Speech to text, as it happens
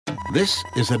This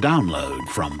is a download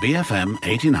from BFM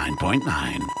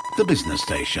 89.9, the business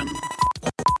station.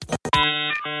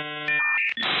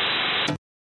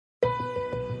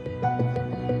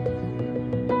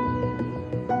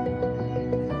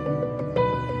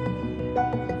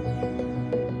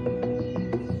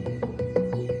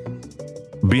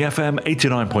 BFM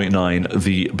 89.9,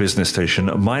 the business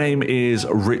station. My name is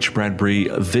Rich Bradbury.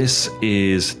 This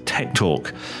is Tech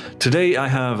Talk. Today I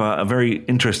have a very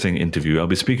interesting interview. I'll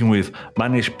be speaking with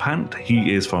Manish Pant.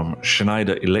 He is from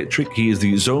Schneider Electric. He is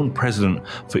the Zone President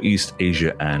for East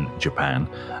Asia and Japan.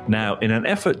 Now, in an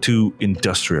effort to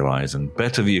industrialize and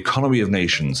better the economy of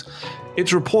nations,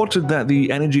 it's reported that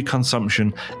the energy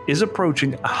consumption is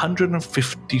approaching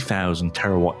 150,000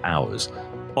 terawatt hours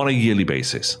on a yearly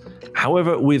basis.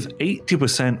 However, with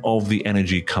 80% of the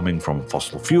energy coming from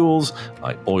fossil fuels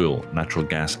like oil, natural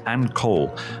gas, and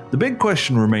coal, the big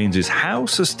question remains is how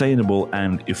sustainable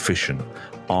and efficient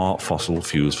are fossil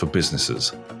fuels for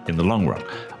businesses in the long run?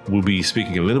 We'll be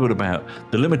speaking a little bit about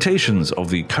the limitations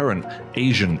of the current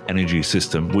Asian energy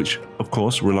system, which of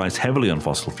course relies heavily on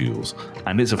fossil fuels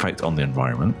and its effect on the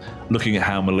environment, looking at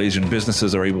how Malaysian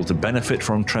businesses are able to benefit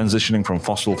from transitioning from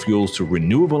fossil fuels to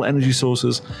renewable energy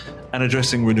sources, and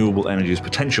addressing renewable energy's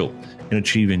potential in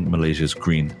achieving Malaysia's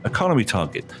green economy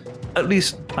target. At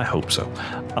least, I hope so.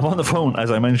 I'm on the phone, as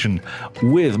I mentioned,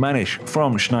 with Manish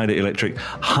from Schneider Electric.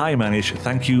 Hi, Manish.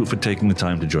 Thank you for taking the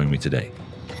time to join me today.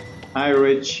 Hi,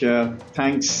 Rich.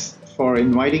 Thanks for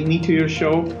inviting me to your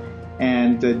show.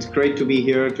 And it's great to be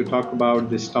here to talk about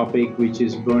this topic, which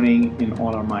is burning in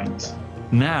all our minds.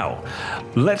 Now,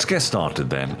 let's get started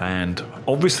then. And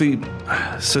obviously,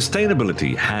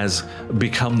 sustainability has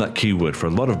become that keyword for a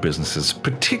lot of businesses,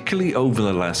 particularly over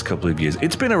the last couple of years.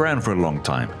 It's been around for a long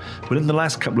time, but in the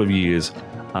last couple of years,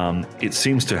 it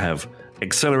seems to have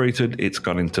accelerated. It's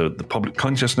got into the public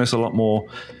consciousness a lot more.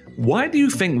 Why do you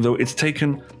think, though, it's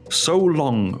taken so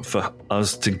long for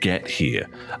us to get here?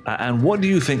 And what do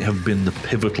you think have been the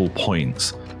pivotal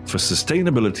points for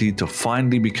sustainability to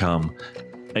finally become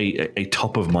a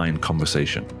top-of-mind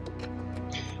conversation?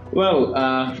 Well,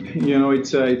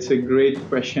 it's a great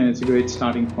question. It's a great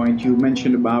starting point. You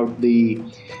mentioned about the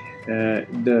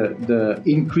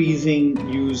increasing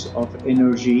use of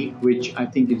energy, which I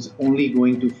think is only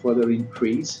going to further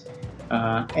increase.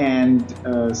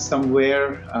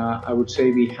 Somewhere, I would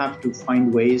say we have to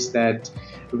find ways that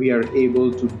we are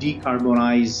able to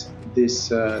decarbonize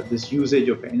this usage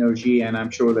of energy, and I'm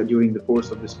sure that during the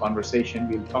course of this conversation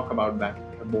we'll talk about that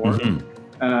more.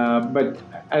 Mm-hmm. But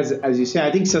as you say,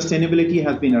 I think sustainability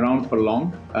has been around for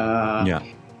long.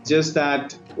 Just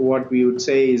that what we would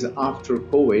say is after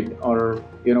COVID, or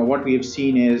what we have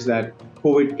seen is that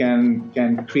COVID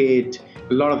can create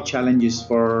a lot of challenges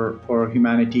for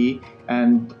humanity,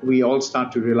 and we all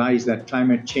start to realize that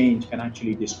climate change can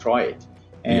actually destroy it.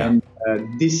 And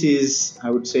this is, I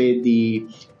would say, the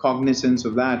cognizance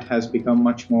of that has become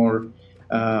much more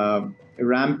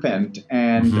rampant.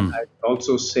 And I'd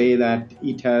also say that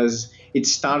it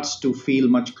starts to feel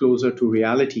much closer to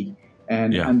reality.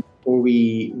 And before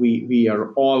we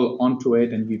are all onto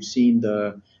it, and we've seen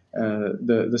the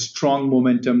strong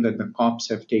momentum that the COPs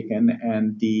have taken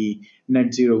and the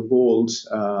net zero goals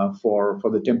for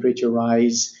the temperature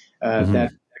rise,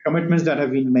 that commitments that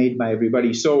have been made by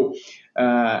everybody. So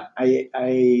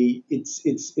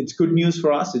it's good news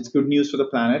for us. It's good news for the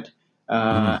planet.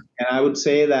 And I would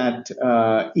say that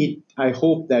I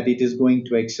hope that it is going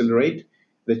to accelerate.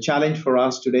 The challenge for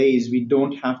us today is we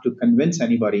don't have to convince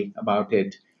anybody about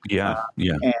it. And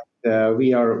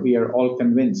we are all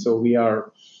convinced. So we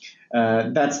are.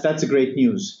 That's a great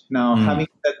news. Now, having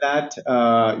said that,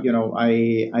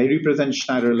 I represent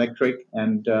Schneider Electric,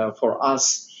 and for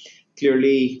us,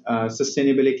 clearly,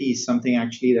 sustainability is something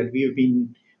actually that we've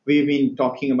been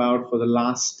talking about for the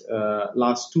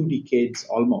last 2 decades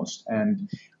almost, and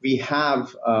we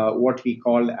have what we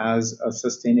call as a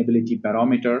sustainability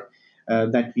barometer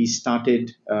that we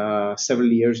started several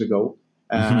years ago.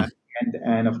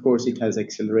 And of course, it has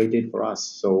accelerated for us.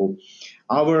 So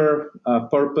our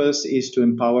purpose is to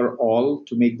empower all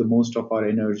to make the most of our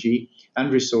energy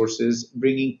and resources,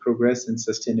 bringing progress and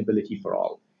sustainability for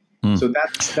all. So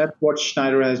that's what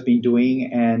Schneider has been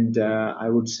doing. And I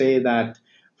would say that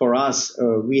for us,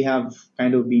 we have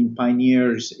kind of been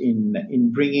pioneers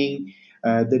in bringing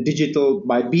by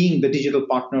being the digital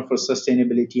partner for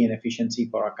sustainability and efficiency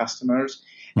for our customers.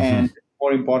 And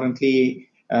more importantly,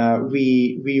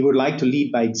 we would like to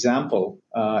lead by example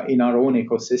in our own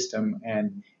ecosystem,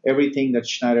 and everything that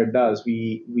Schneider does,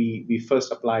 we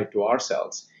first apply it to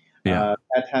ourselves.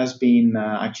 That has been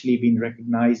actually been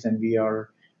recognized, and we are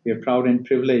we are proud and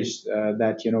privileged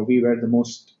that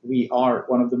we are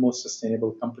one of the most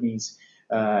sustainable companies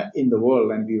in the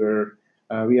world, and we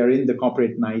are in the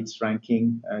Corporate Knights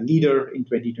ranking leader in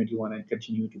 2021 and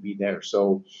continue to be there.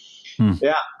 So,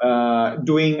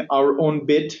 doing our own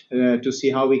bit to see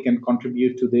how we can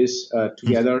contribute to this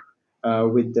together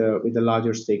with the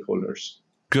larger stakeholders.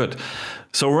 Good.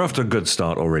 So we're off to a good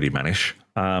start already, Manish.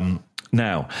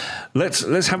 Now,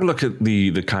 let's have a look at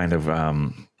the kind of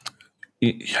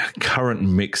current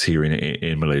mix here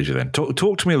in Malaysia. Then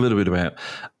talk to me a little bit about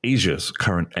Asia's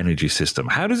current energy system.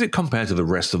 How does it compare to the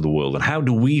rest of the world, and how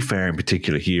do we fare in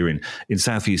particular here in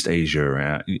Southeast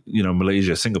Asia?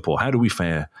 Malaysia, Singapore. How do we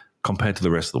fare compared to the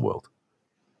rest of the world?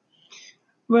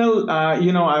 Well, I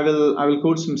will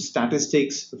quote some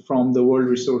statistics from the World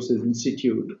Resources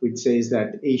Institute, which says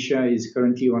that Asia is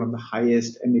currently one of the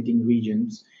highest emitting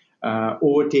regions,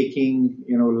 overtaking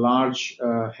large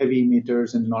heavy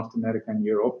emitters in North America and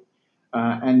Europe.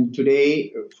 And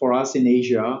today, for us in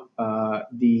Asia,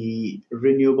 the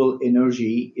renewable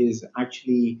energy is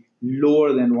actually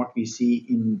lower than what we see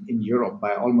in Europe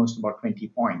by almost about 20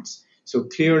 points. So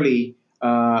clearly,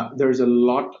 there's a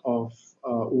lot of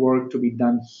work to be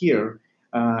done here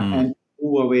and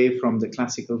move away from the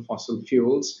classical fossil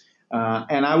fuels.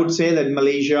 And I would say that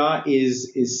Malaysia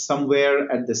is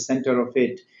somewhere at the center of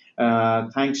it,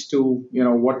 thanks to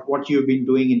what you've been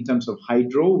doing in terms of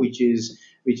hydro, which is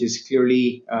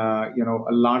clearly a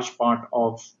large part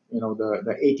of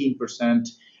the 18%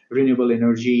 renewable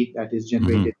energy that is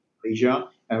generated in Malaysia,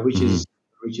 which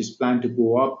is planned to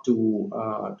go up to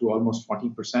almost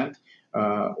 40%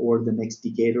 over the next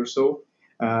decade or so.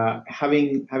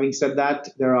 Having said that,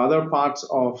 there are other parts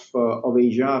of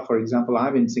Asia. For example,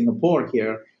 I'm in Singapore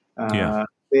here,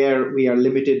 where we are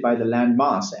limited by the land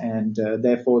mass, and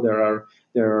therefore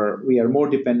we are more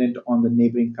dependent on the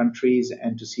neighboring countries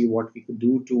and to see what we could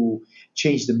do to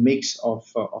change the mix of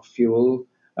fuel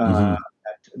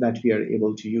that we are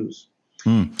able to use.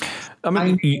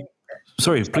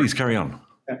 Sorry, please carry on.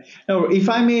 Now, if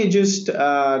I may just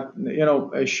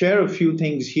share a few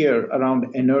things here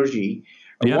around energy.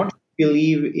 What I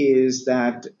believe is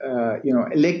that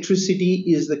electricity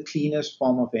is the cleanest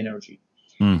form of energy,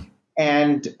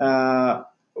 and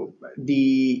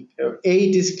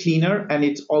it is cleaner, and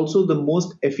it's also the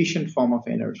most efficient form of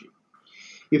energy.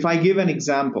 If I give an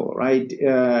example, right,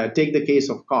 take the case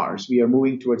of cars. We are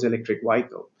moving towards electric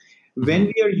vehicle. When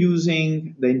we are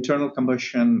using the internal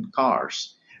combustion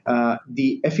cars,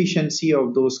 the efficiency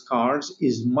of those cars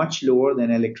is much lower than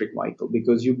electric vehicle,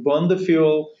 because you burn the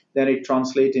fuel, then it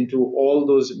translates into all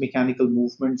those mechanical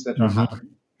movements that are happening.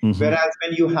 Whereas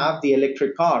when you have the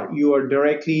electric car, you are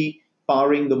directly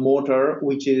powering the motor,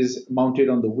 which is mounted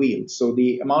on the wheel. So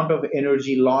the amount of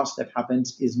energy loss that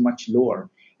happens is much lower,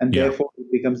 and therefore it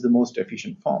becomes the most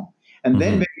efficient form. And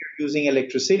then when you're using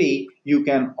electricity, you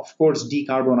can, of course,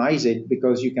 decarbonize it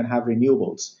because you can have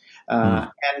renewables.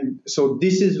 And so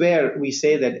this is where we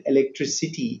say that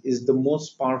electricity is the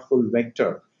most powerful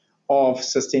vector of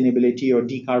sustainability or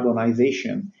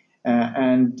decarbonization.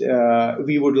 And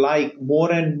we would like more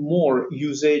and more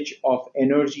usage of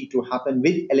energy to happen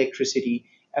with electricity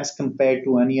as compared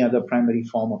to any other primary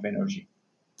form of energy.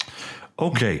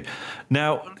 Okay.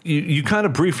 Now, you kind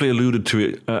of briefly alluded to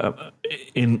it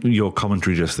in your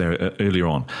commentary just there earlier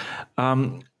on.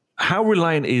 How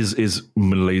reliant is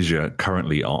Malaysia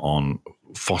currently on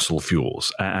fossil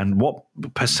fuels, and what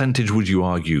percentage would you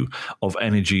argue of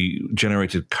energy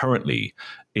generated currently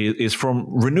is from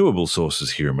renewable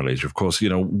sources here in Malaysia? Of course,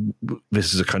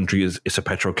 this is a country, it's a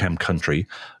petrochem country.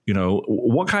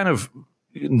 What kind of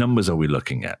numbers are we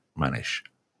looking at, Manish?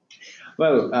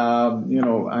 Well,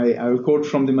 I will quote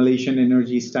from the Malaysian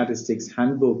Energy Statistics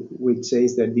Handbook, which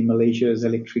says that the Malaysia's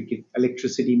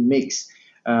electricity mix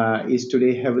is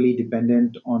today heavily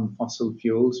dependent on fossil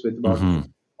fuels, with about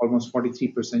almost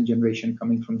 43% generation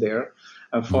coming from there,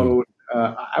 followed,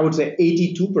 I would say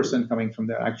 82% coming from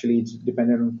there. Actually, it's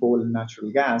dependent on coal and natural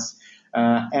gas.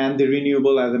 And the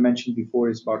renewable, as I mentioned before,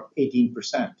 is about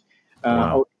 18%,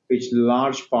 out of which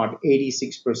large part,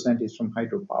 86% is from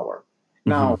hydropower.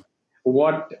 Now,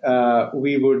 what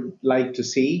we would like to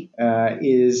see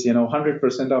is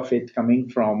 100% of it coming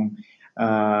from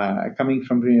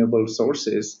renewable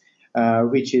sources,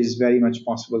 which is very much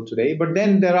possible today. But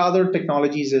then there are other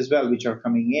technologies as well which are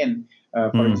coming in.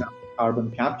 For example,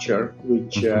 carbon capture,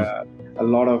 which a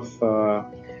lot of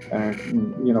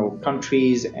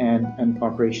countries and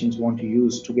corporations want to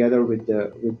use together with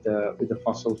the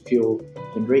fossil fuel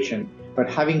generation. But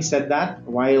having said that,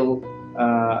 while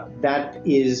that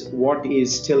is what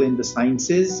is still in the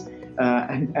sciences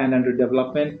and under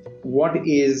development, what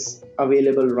is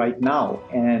available right now.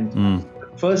 And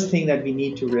the first thing that we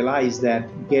need to realize that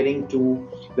getting to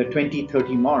the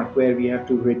 2030 mark, where we have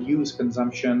to reduce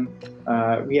consumption,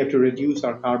 we have to reduce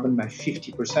our carbon by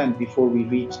 50% before we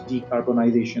reach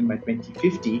decarbonization by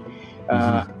 2050.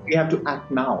 We have to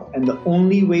act now. And the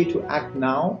only way to act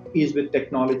now is with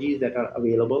technologies that are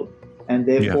available. And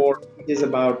therefore, it is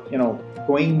about,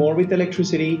 going more with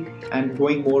electricity and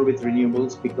going more with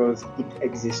renewables because it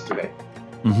exists today.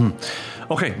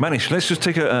 Okay, Manish, let's just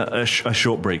take a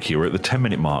short break here. We're at the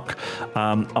 10-minute mark.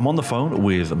 I'm on the phone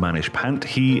with Manish Pant.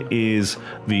 He is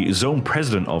the Zone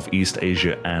President of East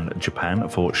Asia and Japan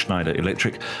for Schneider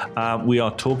Electric. We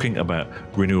are talking about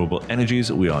renewable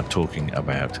energies. We are talking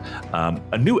about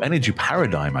a new energy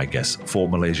paradigm, I guess, for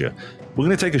Malaysia. We're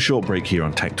going to take a short break here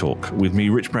on Tech Talk with me,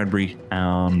 Rich Bradbury,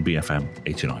 on BFM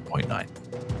 89.9.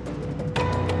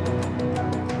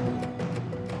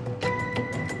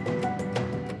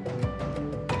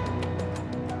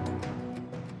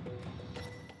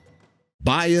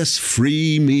 Bias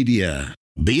Free Media.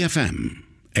 BFM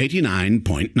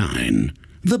 89.9.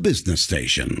 The Business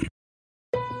Station.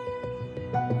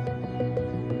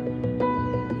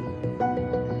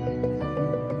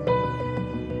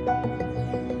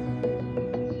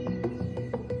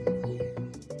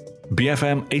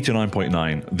 BFM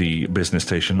 89.9, the business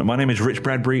station. My name is Rich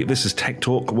Bradbury. This is Tech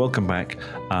Talk. Welcome back.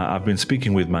 I've been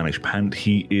speaking with Manish Pant.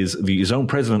 He is the Zone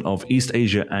President of East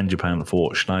Asia and Japan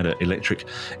for Schneider Electric.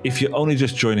 If you're only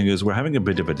just joining us, we're having a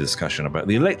bit of a discussion about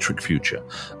the electric future,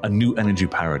 a new energy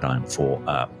paradigm for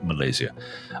Malaysia.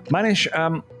 Manish,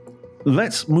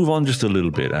 let's move on just a little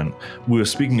bit. And we were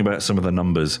speaking about some of the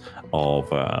numbers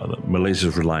of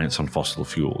Malaysia's reliance on fossil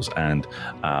fuels and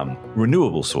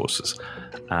renewable sources.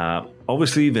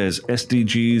 Obviously, there's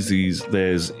SDGs,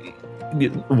 there's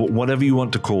whatever you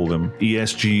want to call them,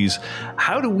 ESGs.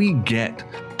 How do we get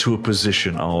to a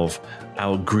position of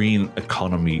our green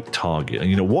economy target?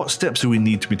 And, what steps do we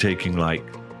need to be taking like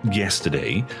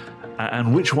yesterday?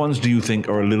 And which ones do you think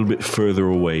are a little bit further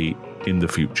away in the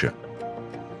future?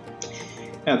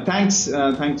 Thanks,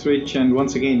 Rich, and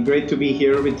once again, great to be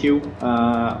here with you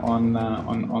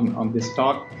on this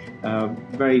talk.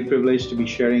 Very privileged to be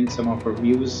sharing some of our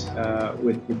views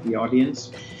with the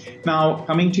audience. Now,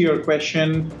 coming to your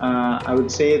question, I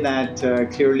would say that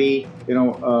clearly,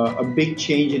 a big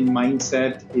change in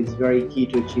mindset is very key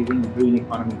to achieving the green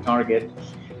economy target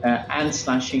and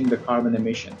slashing the carbon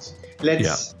emissions.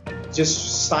 Let's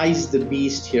just size the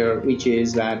beast here, which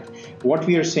is that what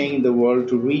we are saying in the world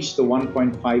to reach the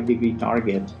 1.5 degree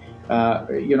target,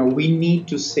 we need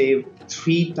to save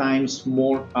 3 times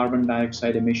more carbon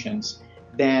dioxide emissions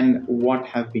than what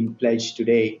have been pledged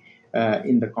today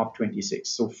in the COP26.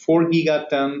 So 4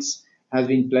 gigatons has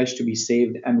been pledged to be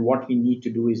saved, and what we need to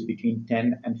do is between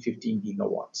 10 and 15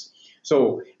 gigawatts.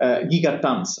 So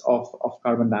gigatons of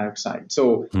carbon dioxide.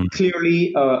 So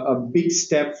clearly a big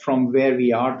step from where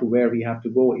we are to where we have to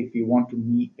go if you want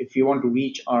to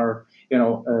reach our the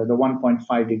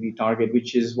 1.5 degree target,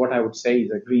 which is what I would say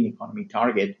is a green economy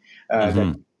target that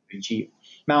we achieve.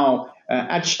 Now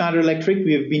at Schneider Electric,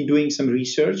 we have been doing some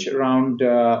research around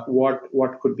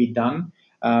what could be done.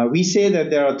 We say that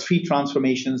there are 3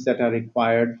 transformations that are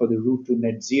required for the route to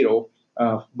net zero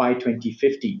by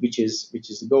 2050, which is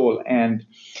the goal. And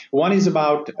one is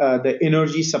about the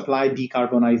energy supply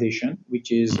decarbonization,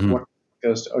 which is what we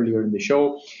discussed earlier in the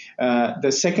show.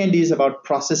 The second is about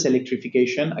process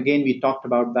electrification. Again, we talked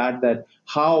about that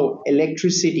how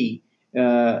electricity,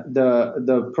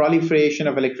 the proliferation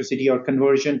of electricity or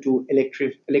conversion to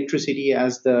electricity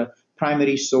as the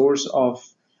primary source of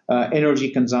energy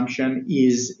consumption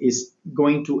is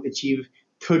going to achieve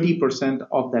 30%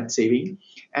 of that saving,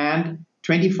 and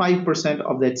 25%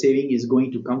 of that saving is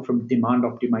going to come from demand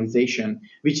optimization,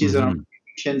 which is around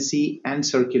efficiency and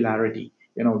circularity.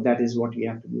 That is what we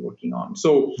have to be working on.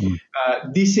 So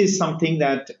this is something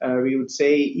that we would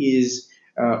say is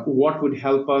what would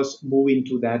help us move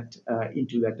into that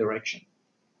direction.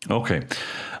 Okay.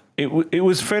 It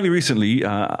was fairly recently,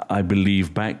 I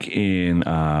believe, back in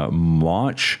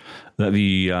March, that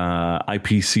the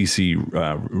IPCC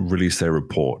released their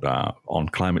report on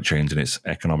climate change and its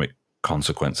economic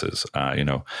consequences.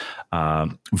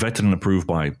 Vetted and approved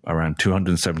by around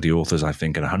 270 authors, I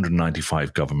think, and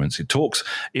 195 governments.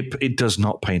 It does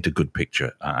not paint a good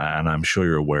picture, and I'm sure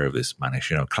you're aware of this,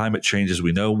 Manish. Climate change, as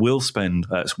we know, will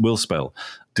spell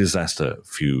disaster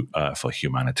for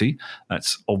humanity.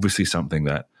 That's obviously something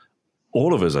that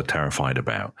all of us are terrified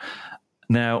about.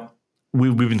 Now,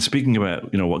 we've been speaking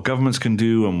about what governments can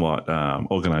do and what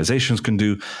organizations can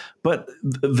do, but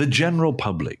the general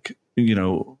public,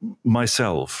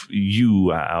 myself,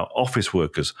 you, our office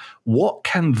workers, what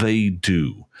can they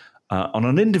do on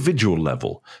an individual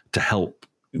level to help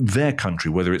their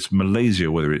country, whether it's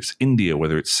Malaysia, whether it's India,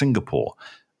 whether it's Singapore,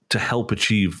 to help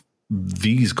achieve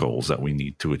these goals that we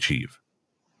need to achieve?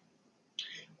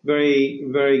 Very,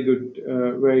 very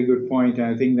good point.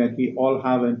 I think that we all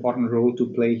have an important role to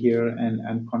play here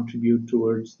and contribute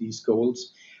towards these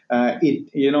goals.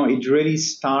 It really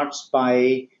starts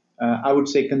by, I would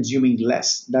say, consuming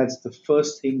less. That's the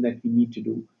first thing that we need to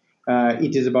do.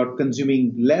 It is about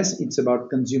consuming less. It's about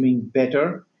consuming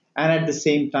better. And at the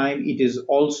same time, it is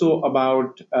also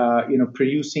about,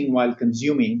 producing while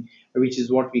consuming, which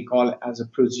is what we call as a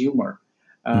prosumer.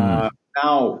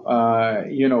 Now,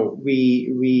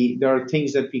 there are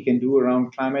things that we can do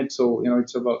around climate. So,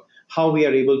 it's about how we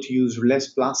are able to use less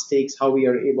plastics, how we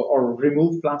are able, or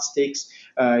remove plastics,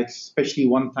 especially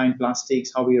one-time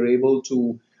plastics, how we are able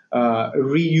to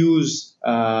reuse,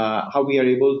 how we are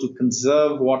able to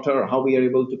conserve water, how we are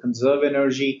able to conserve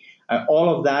energy. All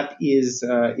of that is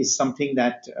something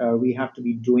that we have to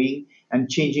be doing and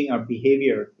changing our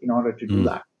behavior in order to do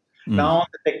that. Now, on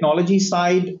the technology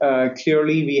side,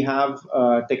 clearly we have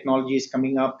technologies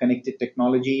coming up, connected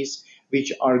technologies,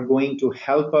 which are going to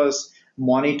help us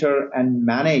monitor and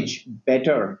manage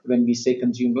better when we say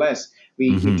consume less.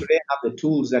 We today have the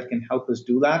tools that can help us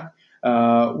do that.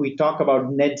 We talk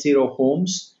about net zero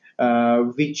homes,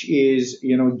 which is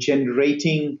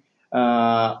generating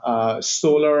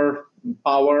solar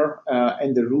power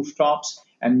in the rooftops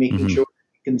and making sure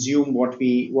we consume what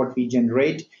we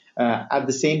generate. At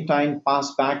the same time,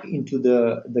 pass back into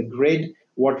the grid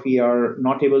what we are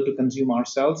not able to consume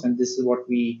ourselves, and this is what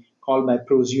we call by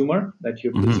prosumer, that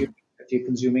you're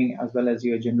consuming as well as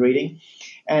you're generating,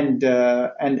 and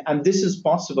this is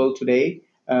possible today.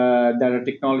 There are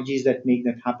technologies that make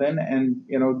that happen, and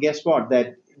guess what?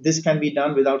 That this can be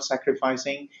done without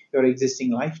sacrificing your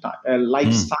existing lifestyle, and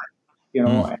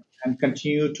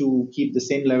continue to keep the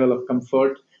same level of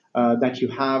comfort that you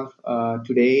have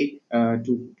today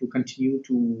to continue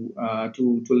to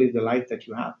live the life that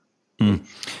you have.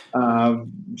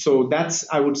 So that's,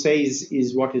 I would say,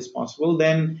 is what is possible.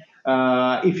 Then,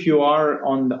 if you are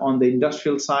on the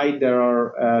industrial side, there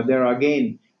are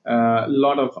again a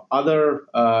lot of other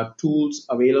tools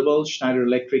available. Schneider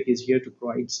Electric is here to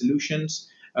provide solutions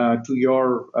to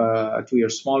your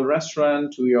small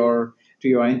restaurant, to your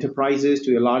enterprises,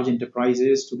 to your large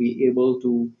enterprises, to be able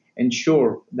to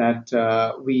ensure that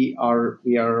we are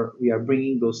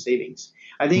bringing those savings.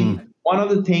 I think one of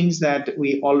the things that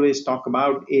we always talk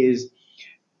about is,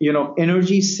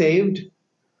 energy saved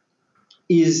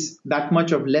is that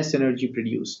much of less energy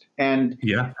produced, and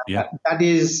that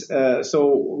is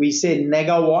so we say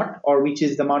negawatt, or which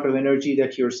is the amount of energy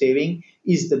that you're saving,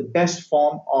 is the best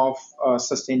form of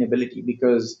sustainability,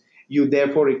 because you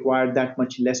therefore require that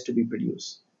much less to be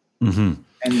produced. And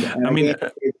I mean,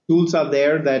 tools are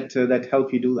there that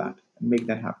help you do that and make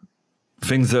that happen.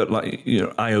 Things that, like,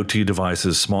 IoT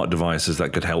devices, smart devices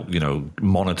that could help,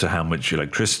 monitor how much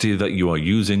electricity that you are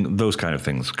using, those kind of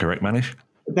things. Correct, Manish?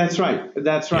 That's right.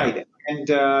 Yeah. And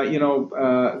the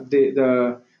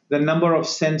number of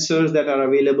sensors that are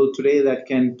available today that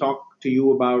can talk to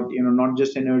you about not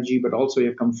just energy but also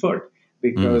your comfort,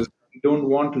 because you don't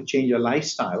want to change your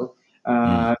lifestyle.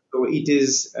 So it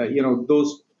is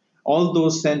all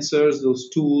those sensors, those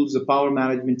tools, the power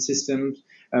management systems.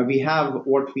 We have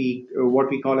what we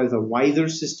call as a Wiser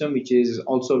system, which is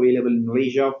also available in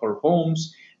Malaysia for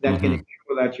homes, that can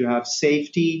ensure that you have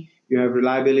safety, you have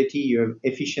reliability, you have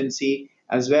efficiency,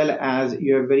 as well as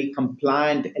you have very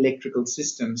compliant electrical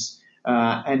systems,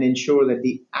 and ensure that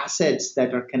the assets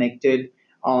that are connected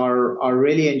are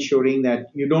really ensuring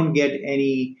that you don't get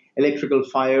any electrical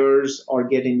fires or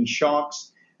get any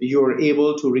shocks. You're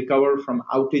able to recover from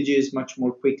outages much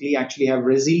more quickly, actually have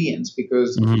resilience,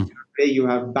 because today you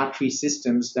have battery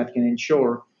systems that can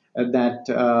ensure that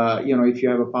if you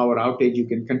have a power outage, you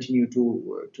can continue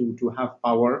to have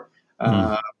power.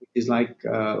 Which is like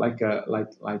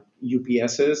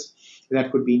UPSs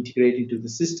that could be integrated into the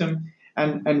system.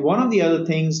 And one of the other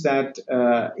things that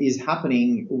is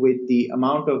happening with the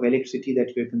amount of electricity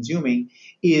that we're consuming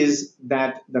is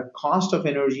that the cost of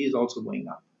energy is also going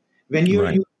up. When you're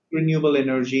using renewable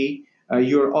energy,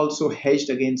 you're also hedged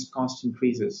against cost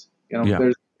increases.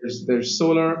 There's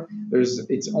solar.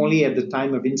 It's only at the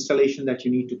time of installation that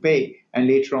you need to pay, and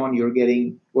later on you're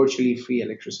getting virtually free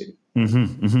electricity.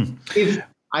 If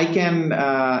I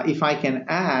can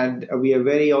add, we are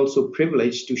very also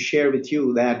privileged to share with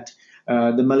you that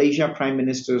the Malaysia Prime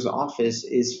Minister's office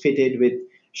is fitted with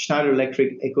Schneider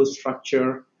Electric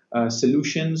EcoStruxure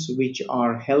solutions, which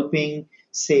are helping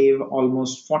save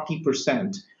almost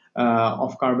 40%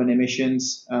 of carbon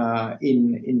emissions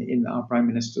in our Prime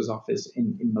Minister's office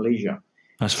in Malaysia.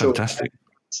 That's fantastic.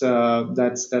 So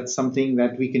that's something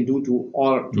that we can do to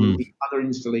the other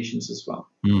installations as well.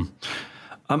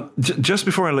 Just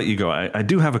before I let you go, I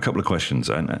do have a couple of questions,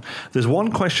 and there's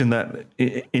one question that,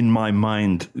 in my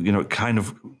mind, kind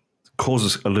of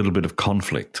causes a little bit of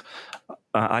conflict.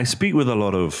 I speak with a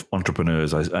lot of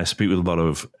entrepreneurs. I speak with a lot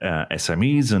of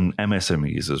SMEs and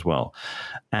MSMEs as well,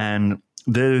 and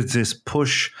there's this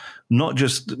push, not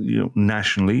just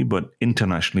nationally but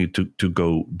internationally, to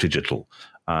go digital.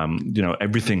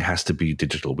 Everything has to be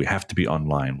digital. We have to be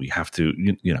online. We have to,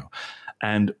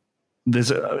 and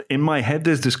in my head,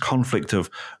 there's this conflict of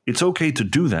it's okay to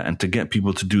do that and to get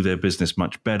people to do their business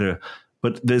much better.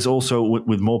 But there's also,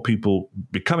 with more people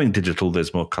becoming digital,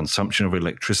 there's more consumption of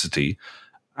electricity.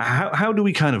 How do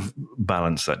we kind of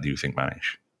balance that, do you think,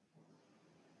 Manish?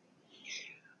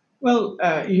 Well,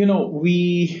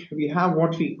 we have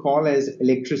what we call as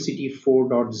electricity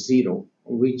 4.0,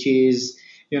 which is,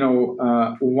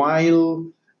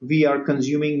 while we are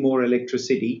consuming more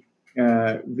electricity,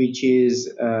 which is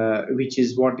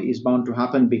what is bound to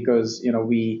happen because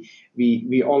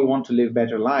we all want to live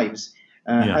better lives.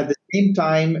 At the same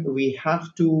time, we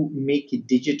have to make it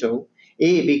digital.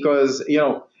 Because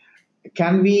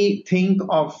can we think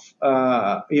of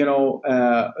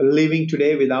living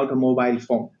today without a mobile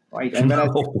phone, right? And when I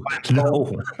think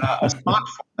a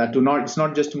smartphone, it's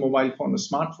not just a mobile phone, a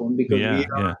smartphone, because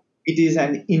it is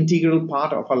an integral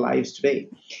part of our lives today.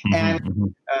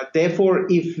 And therefore,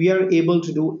 if we are able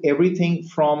to do everything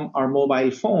from our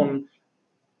mobile phone,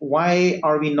 why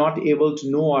are we not able to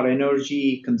know our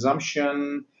energy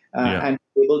consumption and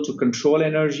be able to control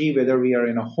energy, whether we are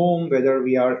in a home, whether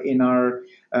we are in our,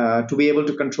 to be able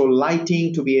to control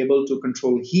lighting, to be able to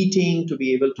control heating, to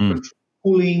be able to control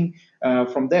cooling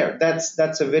from there.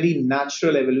 That's a very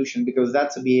natural evolution, because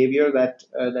that's a behavior that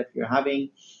we're having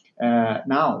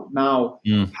now.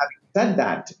 Having said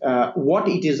that, what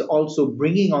it is also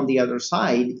bringing on the other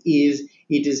side is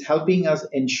it is helping us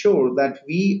ensure that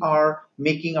we are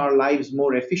making our lives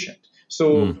more efficient.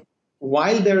 So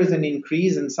while there is an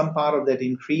increase, and some part of that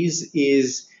increase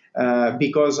is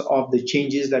because of the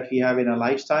changes that we have in our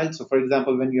lifestyle. So, for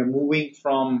example, when you're moving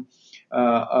from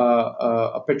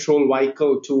a petrol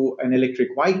vehicle to an electric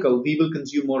vehicle, we will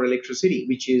consume more electricity,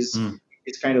 which is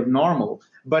kind of normal.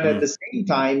 But at the same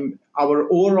time, our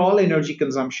overall energy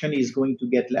consumption is going to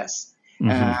get less.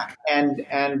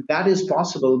 And that is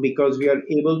possible because we are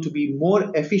able to be more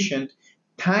efficient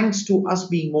thanks to us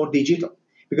being more digital.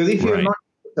 Because if you're not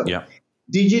digital,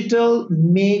 digital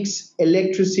makes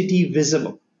electricity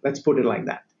visible. Let's put it like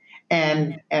that.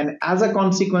 And as a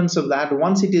consequence of that,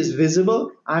 once it is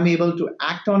visible, I'm able to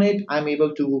act on it. I'm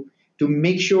able to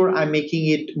make sure I'm making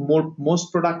it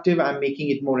most productive. I'm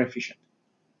making it more efficient.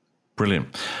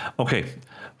 Brilliant. Okay,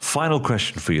 final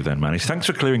question for you then, Manish. Thanks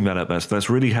for clearing that up. That's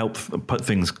really helped put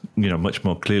things much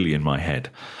more clearly in my head.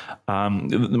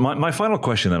 My final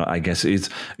question then, I guess, is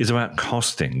about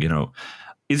costing.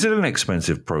 Is it an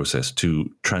expensive process to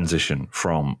transition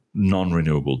from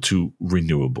non-renewable to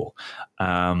renewable?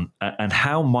 And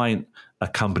how might a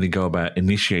company go about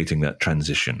initiating that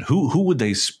transition? Who would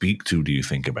they speak to, do you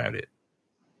think, about it?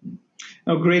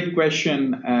 No, great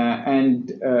question. I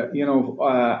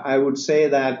would say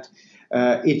that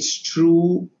it's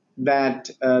true that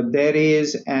there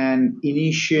is an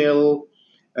initial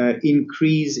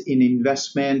increase in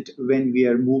investment when we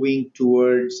are moving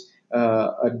towards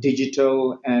a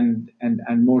digital and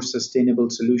more sustainable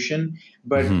solution,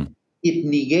 but it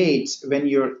negates when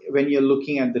you're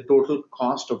looking at the total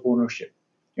cost of ownership.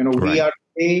 We are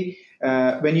today,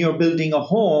 when you're building a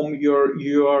home,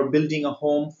 you are building a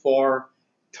home for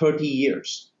 30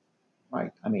 years,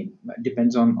 right? I mean, it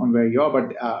depends on where you are,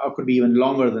 but it could be even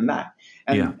longer than that.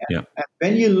 And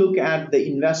when you look at the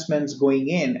investments going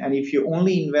in, and if you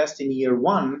only invest in year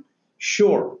one,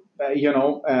 sure,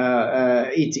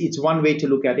 it's one way to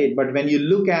look at it. But when you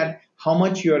look at how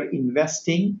much you're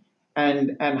investing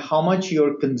and how much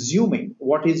you're consuming,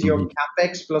 what is your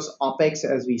capex plus opex,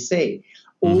 as we say,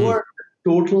 over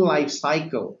the total life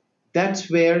cycle, that's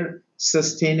where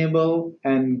sustainable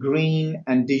and green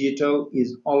and digital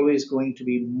is always going to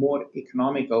be more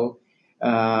economical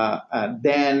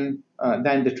than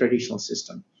the traditional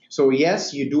system. So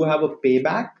yes, you do have a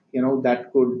payback,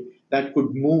 that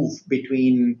could move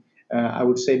between, I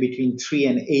would say, between 3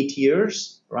 and 8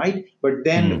 years, right? But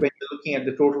then when you're looking at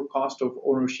the total cost of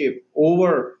ownership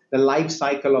over the life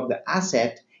cycle of the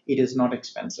asset, it is not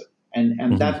expensive.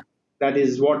 And that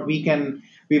is what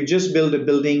we've just built a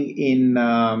building in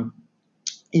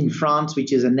in France,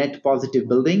 which is a net positive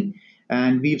building.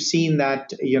 And we've seen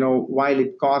that, while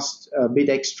it costs a bit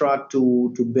extra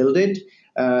to build it,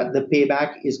 the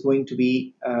payback is going to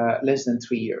be less than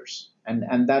 3 years.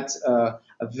 And that's a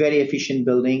very efficient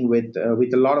building with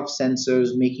a lot of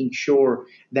sensors, making sure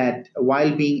that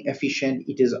while being efficient,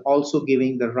 it is also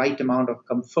giving the right amount of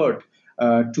comfort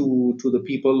to the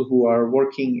people who are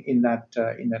working in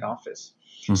that office.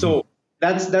 Mm-hmm. So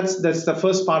that's the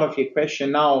first part of your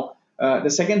question. Now, the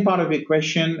second part of your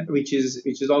question, which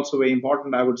is also very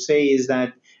important, I would say, is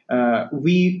that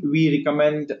we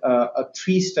recommend a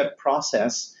 3-step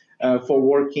process for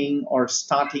working or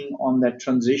starting on that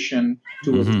transition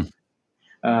to.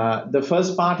 Mm-hmm. The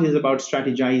first part is about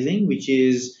strategizing, which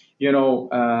is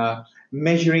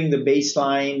measuring the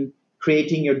baseline,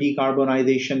 creating your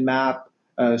decarbonization map,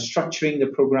 structuring the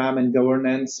program and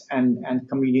governance, and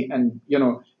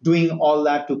doing all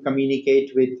that to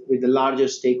communicate with the larger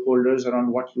stakeholders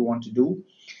around what you want to do.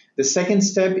 The second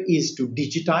step is to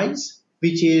digitize,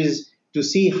 which is to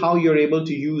see how you're able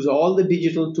to use all the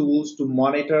digital tools to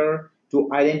monitor, to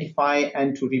identify,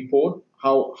 and to report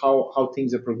how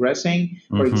things are progressing.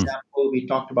 Mm-hmm. For example, we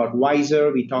talked about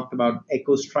Wiser, we talked about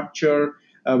EcoStructure,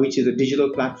 which is a digital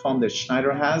platform that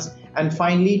Schneider has, and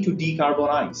finally to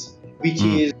decarbonize, which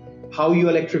is how you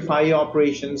electrify your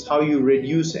operations, how you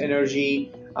reduce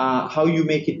energy, how you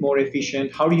make it more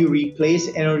efficient, how do you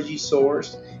replace energy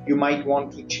source. You might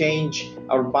want to change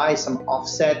or buy some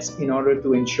offsets in order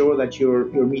to ensure that you're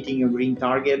meeting your green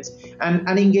targets, and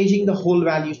engaging the whole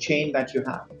value chain that you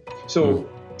have. So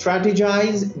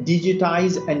strategize,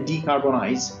 digitize, and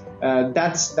decarbonize.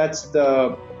 That's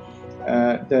the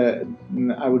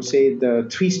I would say the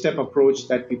 3-step approach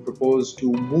that we propose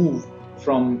to move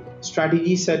from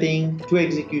strategy setting to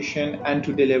execution and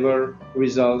to deliver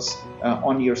results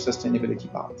on your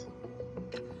sustainability path.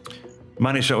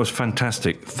 Manish, that was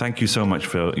fantastic. Thank you so much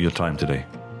for your time today.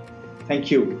 Thank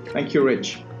you. Thank you,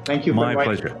 Rich. Thank you. My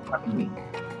pleasure.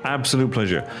 Absolute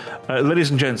pleasure. Ladies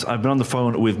and gents, I've been on the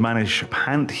phone with Manish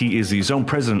Pant. He is the Zone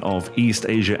President of East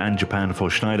Asia and Japan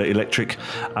for Schneider Electric.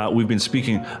 We've been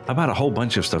speaking about a whole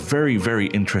bunch of stuff, very, very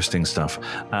interesting stuff.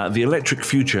 The electric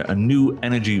future, a new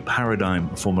energy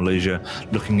paradigm for Malaysia,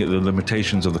 looking at the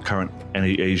limitations of the current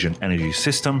Asian energy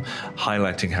system,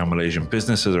 highlighting how Malaysian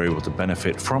businesses are able to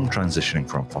benefit from transitioning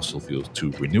from fossil fuels to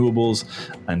renewables,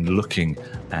 and looking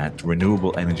at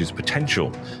renewable energy's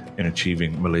potential in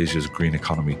achieving Malaysia's green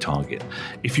economy target.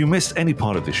 If you missed any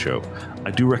part of this show,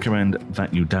 I do recommend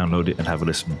that you download it and have a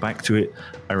listen back to it.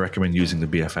 I recommend using the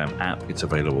BFM app. It's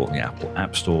available in the Apple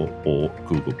App Store or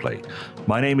Google Play.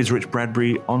 My name is Rich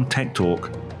Bradbury on Tech Talk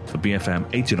for BFM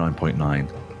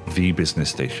 89.9, the business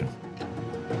station.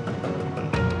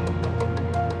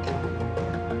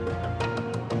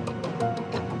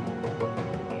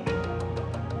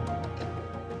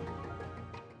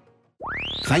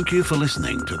 Thank you for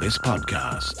listening to this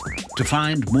podcast. To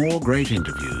find more great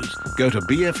interviews, go to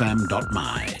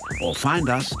bfm.my or find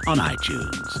us on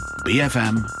iTunes.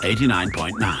 BFM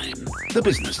 89.9, the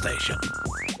business station.